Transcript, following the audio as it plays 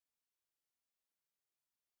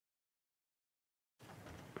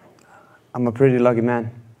I'm a pretty lucky man,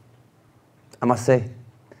 I must say.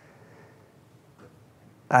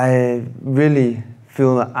 I really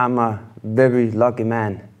feel that I'm a very lucky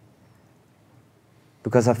man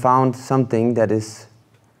because I found something that is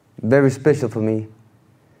very special for me.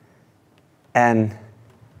 And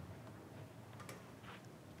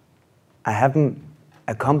I haven't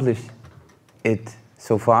accomplished it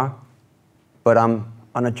so far, but I'm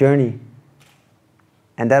on a journey.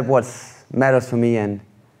 And that's what matters for me, and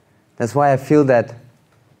that's why I feel that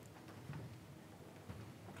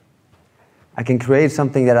I can create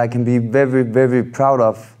something that I can be very, very proud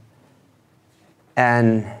of.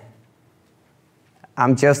 And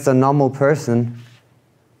I'm just a normal person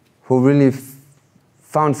who really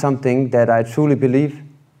found something that I truly believe.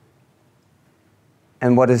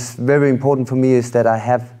 And what is very important for me is that I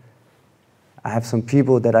have some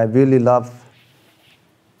people that I really love,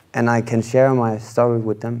 and I can share my story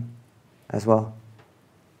with them as well.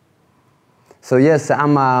 So yes,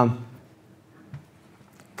 I'm a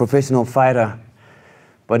professional fighter,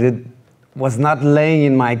 but it was not laying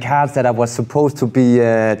in my cards that I was supposed to be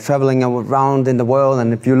traveling around in the world.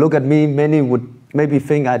 And if you look at me, many would maybe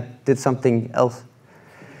think I did something else.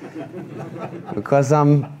 Because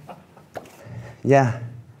yeah,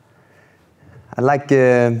 I like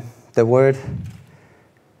the word.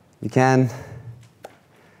 You can,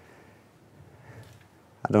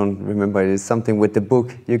 I don't remember, it's something with the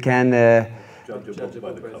book. You can judge a book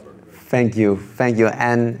by the cover. Thank you, thank you.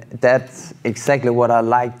 And that's exactly what I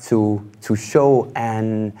like to show,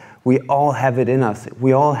 and we all have it in us.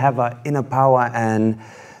 We all have our inner power, and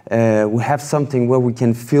we have something where we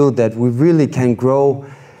can feel that we really can grow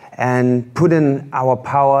and put in our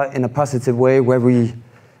power in a positive way, where we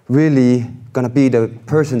really gonna be the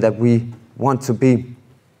person that we want to be.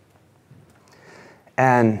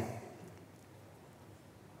 And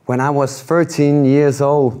when I was 13 years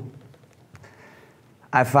old,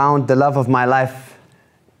 I found the love of my life.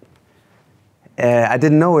 I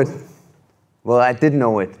didn't know it. Well, I did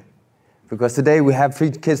know it, because today we have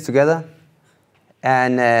 3 kids together,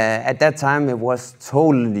 and at that time it was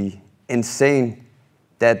totally insane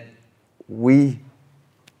that we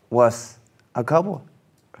was a couple.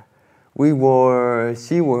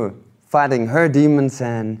 She were fighting her demons,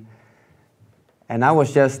 and I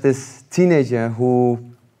was just this teenager who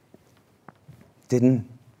didn't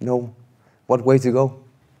know what way to go.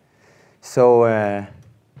 So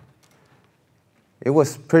it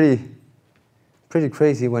was pretty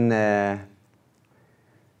crazy when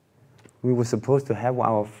we were supposed to have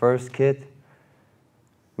our first kid.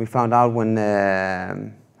 We found out when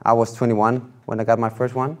I was 21 when I got my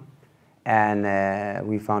first one, and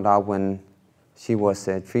we found out when she was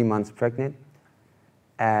 3 months pregnant,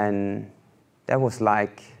 and that was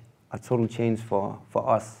like a total change for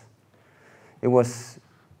us. It was,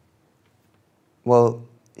 well,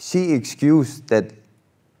 she excused that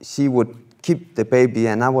she would keep the baby,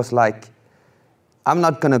 and I was like, I'm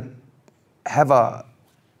not gonna have a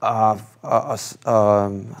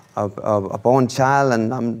born child,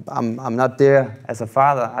 and I'm not there as a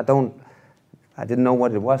father. I didn't know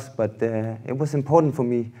what it was, but it was important for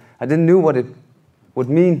me. I didn't know what it would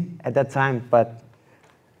mean at that time, but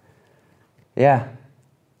yeah.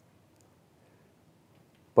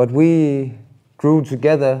 But we grew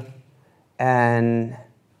together, and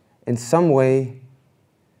in some way,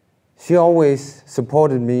 she always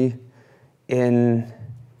supported me in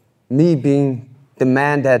me being the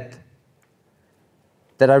man that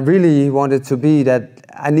I really wanted to be, that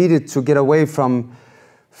I needed to get away from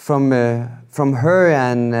her,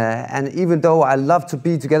 and even though I loved to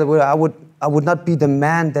be together with her, I would not be the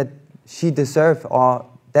man that she deserved, or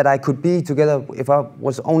that I could be together if I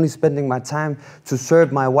was only spending my time to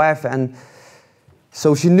serve my wife. And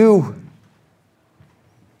so she knew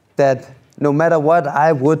that no matter what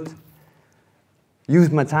I would use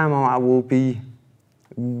my time on, I will be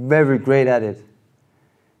very great at it.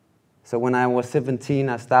 So when I was 17,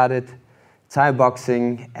 I started Thai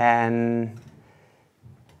boxing, and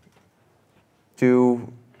you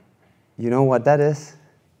know what that is?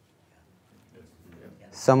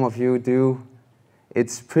 Some of you do.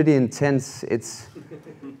 It's pretty intense. It's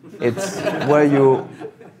where you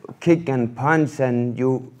kick and punch, and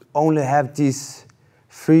you only have these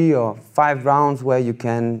 3 or 5 rounds where you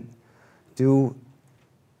can do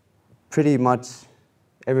pretty much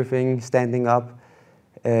everything standing up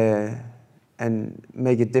and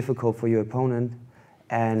make it difficult for your opponent.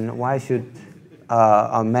 And why should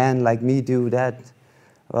a man like me do that?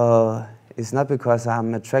 It's not because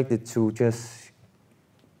I'm attracted to just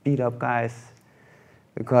beat up guys,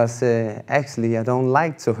 because actually I don't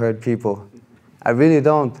like to hurt people. I really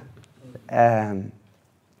don't.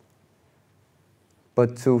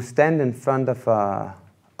 but to stand in front of an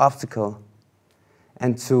obstacle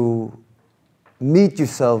and to meet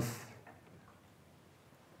yourself,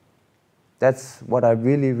 that's what I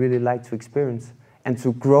really, really like to experience. And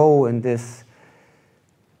to grow in this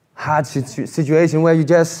hard situation where you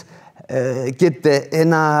just get the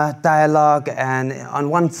inner dialogue, and on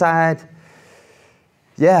one side,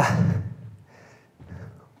 yeah,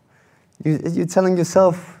 you're telling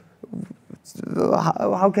yourself,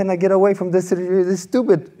 how can I get away from this situation? It's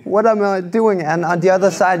stupid. What am I doing? And on the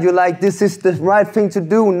other side, you're like, this is the right thing to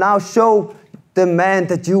do. Now show the man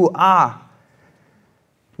that you are.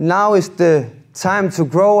 Now is the time to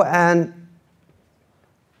grow, and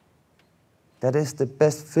that is the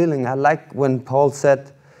best feeling. I like when Paul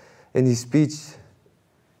said in his speech,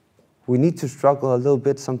 we need to struggle a little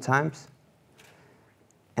bit sometimes.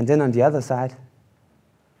 And then on the other side,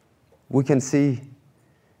 we can see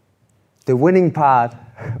the winning part,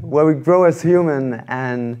 where we grow as human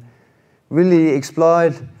and really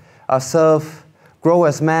exploit ourselves, grow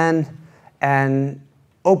as man, and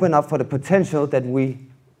open up for the potential that we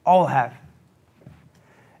all have.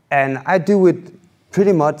 And I do it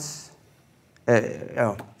pretty much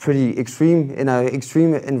pretty extreme, in an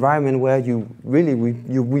extreme environment where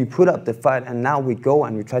we put up the fight, and now we go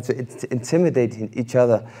and we try to intimidate each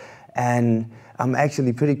other. And I'm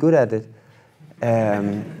actually pretty good at it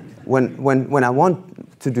when I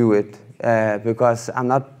want to do it, because I'm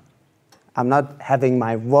not having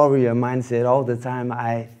my warrior mindset all the time.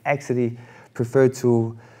 I actually prefer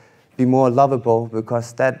to be more lovable,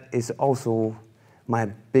 because that is also my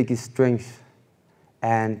biggest strength.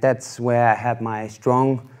 And that's where I have my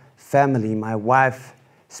strong family, my wife,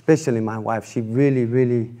 especially my wife. She really,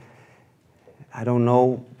 really, I don't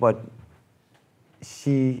know, but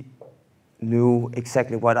she knew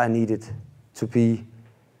exactly what I needed to be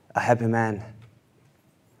a happy man.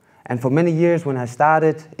 And for many years when I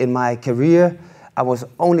started in my career, I was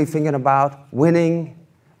only thinking about winning,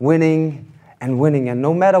 winning, and winning. And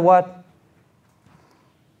no matter what,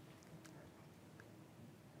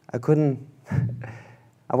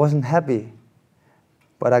 I wasn't happy.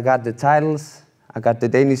 But I got the titles, I got the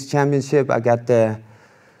Danish Championship, I got the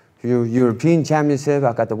European Championship,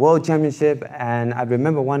 I got the World Championship. And I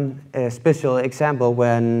remember one special example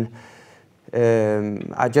when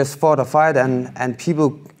I just fought a fight, and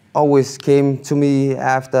people always came to me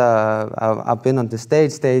after I've been on the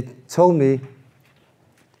stage. They told me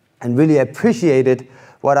and really appreciated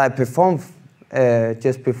what I performed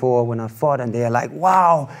just before when I fought, and they are like,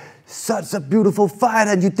 wow, such a beautiful fight,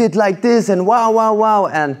 and you did like this, and wow, wow, wow.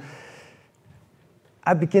 And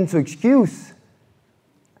I began to excuse.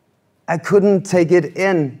 I couldn't take it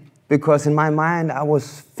in, because in my mind I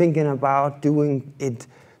was thinking about doing it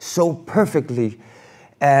so perfectly.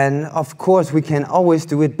 And of course we can always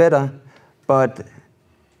do it better, but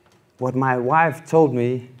what my wife told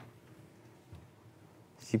me,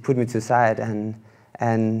 she put me to the side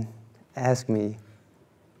and asked me,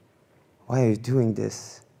 why are you doing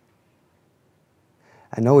this?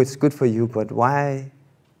 I know it's good for you, but why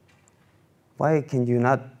can you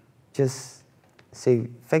not just say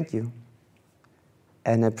thank you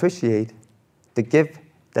and appreciate the gift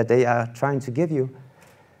that they are trying to give you?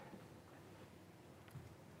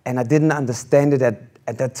 And I didn't understand it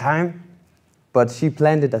at that time, but she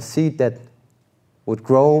planted a seed that would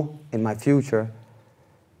grow in my future.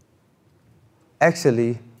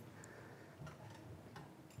 Actually,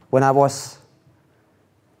 when I was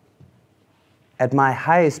at my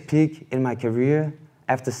highest peak in my career,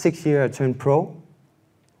 after 6 years I turned pro.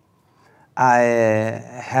 I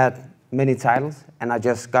had many titles, and I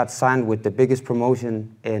just got signed with the biggest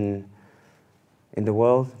promotion in the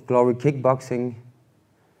world, Glory Kickboxing.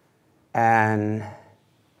 And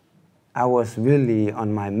I was really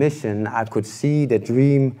on my mission. I could see the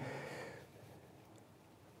dream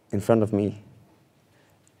in front of me.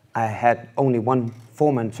 I had only one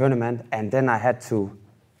four-man tournament, and then I had to,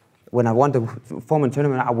 when I won the four-man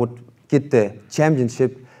tournament, I would get the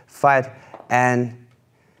championship fight. And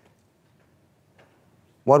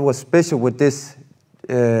what was special with this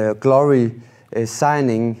Glory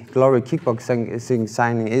signing, Glory Kickboxing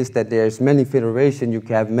signing, is that there's many federations, you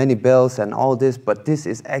can have many belts and all this, but this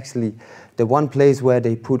is actually the one place where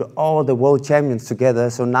they put all the world champions together.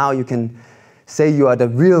 So now you can say you are the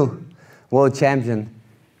real world champion.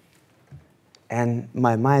 And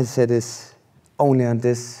my mindset is only on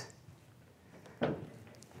this.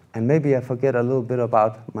 And maybe I forget a little bit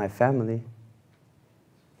about my family,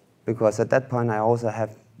 because at that point I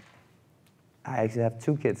actually have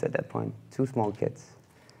 2 kids at that point, 2 small kids.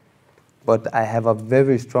 But I have a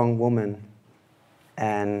very strong woman,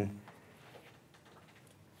 and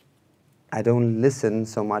I don't listen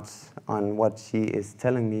so much on what she is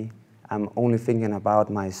telling me. I'm only thinking about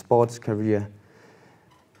my sports career.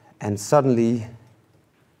 And suddenly,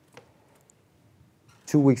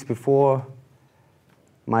 2 weeks before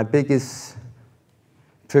my biggest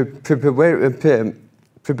preparation,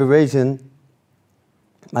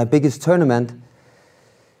 my biggest tournament,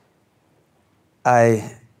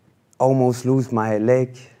 I almost lose my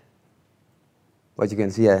leg. But you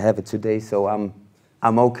can see I have it today, so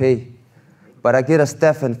I'm okay. But I get a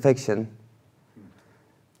staph infection,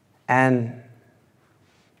 and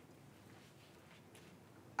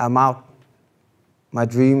I'm out. My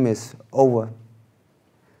dream is over.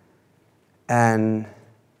 And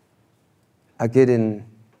I get in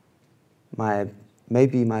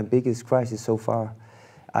maybe my biggest crisis so far.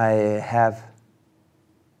 I have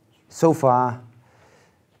so far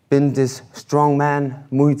been this strong man,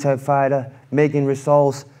 Muay Thai fighter, making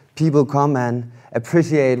results. People come and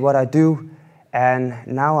appreciate what I do, and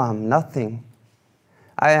now I'm nothing.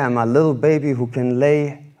 I am a little baby who can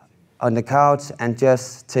lay on the couch and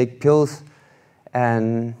just take pills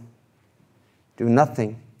and do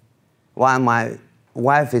nothing, while my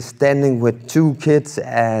wife is standing with 2 kids,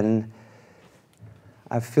 and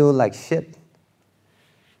I feel like shit.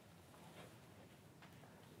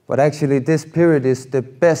 But actually, this period is the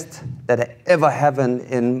best that ever happened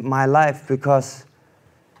in my life, because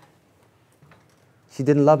she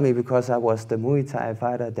didn't love me because I was the Muay Thai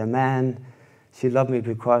fighter, the man. She loved me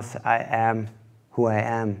because I am who I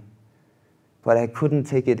am. But I couldn't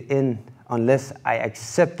take it in unless I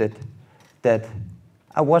accepted that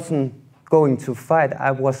I wasn't going to fight.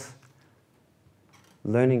 I was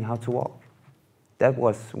learning how to walk. That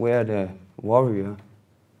was where the warrior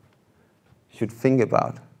should think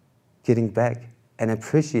about getting back and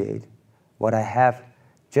appreciate what I have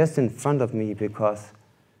just in front of me, because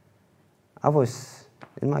I was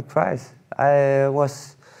in my crisis. I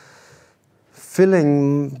was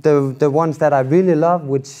filling the ones that I really love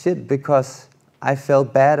with shit because I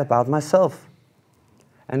felt bad about myself.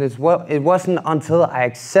 And it wasn't until I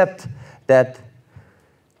accept that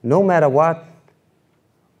no matter what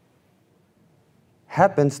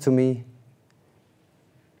happens to me,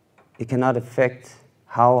 it cannot affect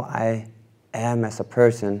how I am as a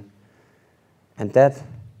person. And that's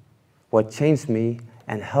what changed me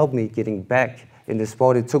and helped me getting back in the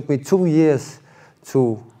sport. It took me 2 years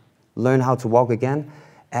to learn how to walk again,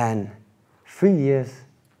 and 3 years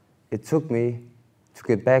it took me to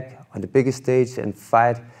get back on the biggest stage and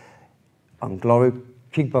fight on Glory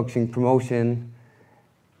kickboxing promotion.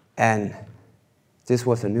 And this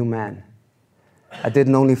was a new man. I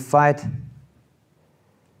didn't only fight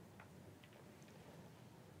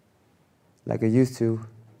like I used to.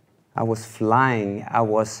 I was flying.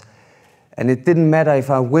 And it didn't matter if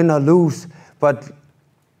I win or lose, but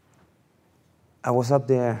I was up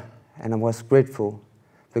there and I was grateful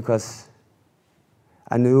because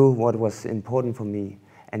I knew what was important for me.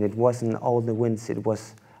 And it wasn't all the wins, it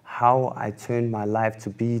was how I turned my life to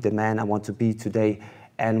be the man I want to be today.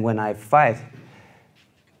 And when I fight,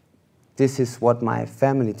 this is what my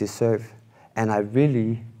family deserves. And I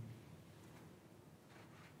really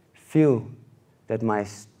feel that my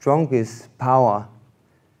strongest power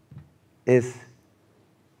is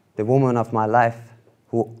the woman of my life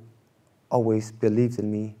who always believed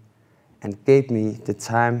in me and gave me the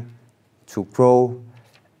time to grow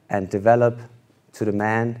and develop to the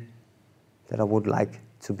man that I would like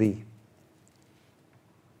to be.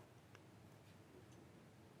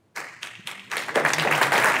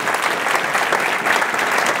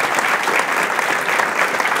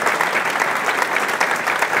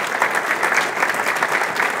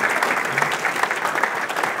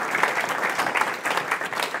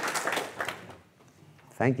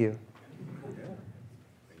 Thank you.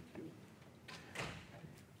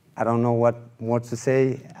 I don't know what more to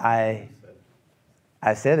say. I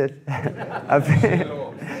said it.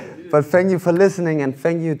 But thank you for listening, and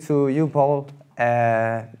thank you to you, Paul.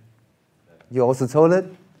 You also told it,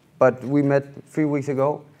 but we met 3 weeks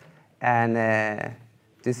ago, and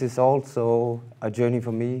this is also a journey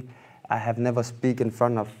for me. I have never spoken in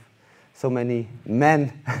front of so many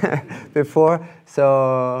men before.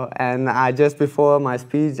 So, and just before my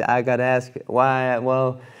speech, I got asked why.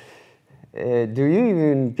 Well, do you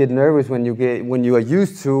even get nervous when you are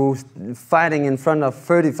used to fighting in front of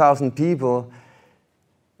 30,000 people?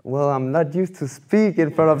 Well, I'm not used to speak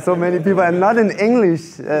in front of so many people, and not in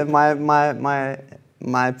English.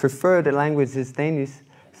 My preferred language is Danish.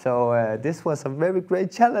 So this was a very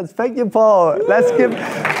great challenge. Thank you, Paul. Let's give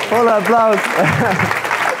Paul an applause.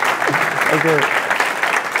 Okay.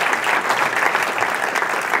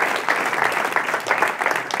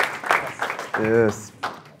 Yes.